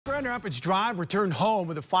Grand Rapids Drive returned home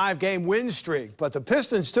with a 5-game win streak, but the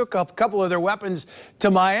Pistons took up a couple of their weapons to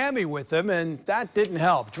Miami with them, and that didn't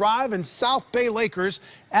help. Drive and South Bay Lakers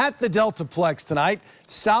at the Deltaplex tonight.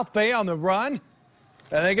 South Bay on the run,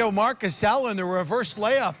 and they go Marc Gasol in the reverse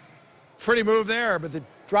layup. Pretty move there, but the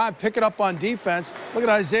Drive pick it up on defense. Look at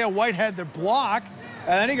Isaiah Whitehead, the block,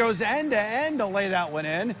 and then he goes end-to-end to lay that one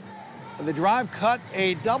in. And the Drive cut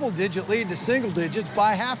a double-digit lead to single digits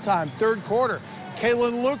by halftime, third quarter.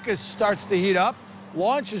 Kalen Lucas starts to heat up,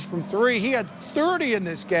 launches from three. He had 30 in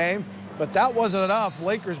this game, but that wasn't enough.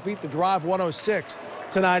 Lakers beat the Drive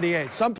 106-98.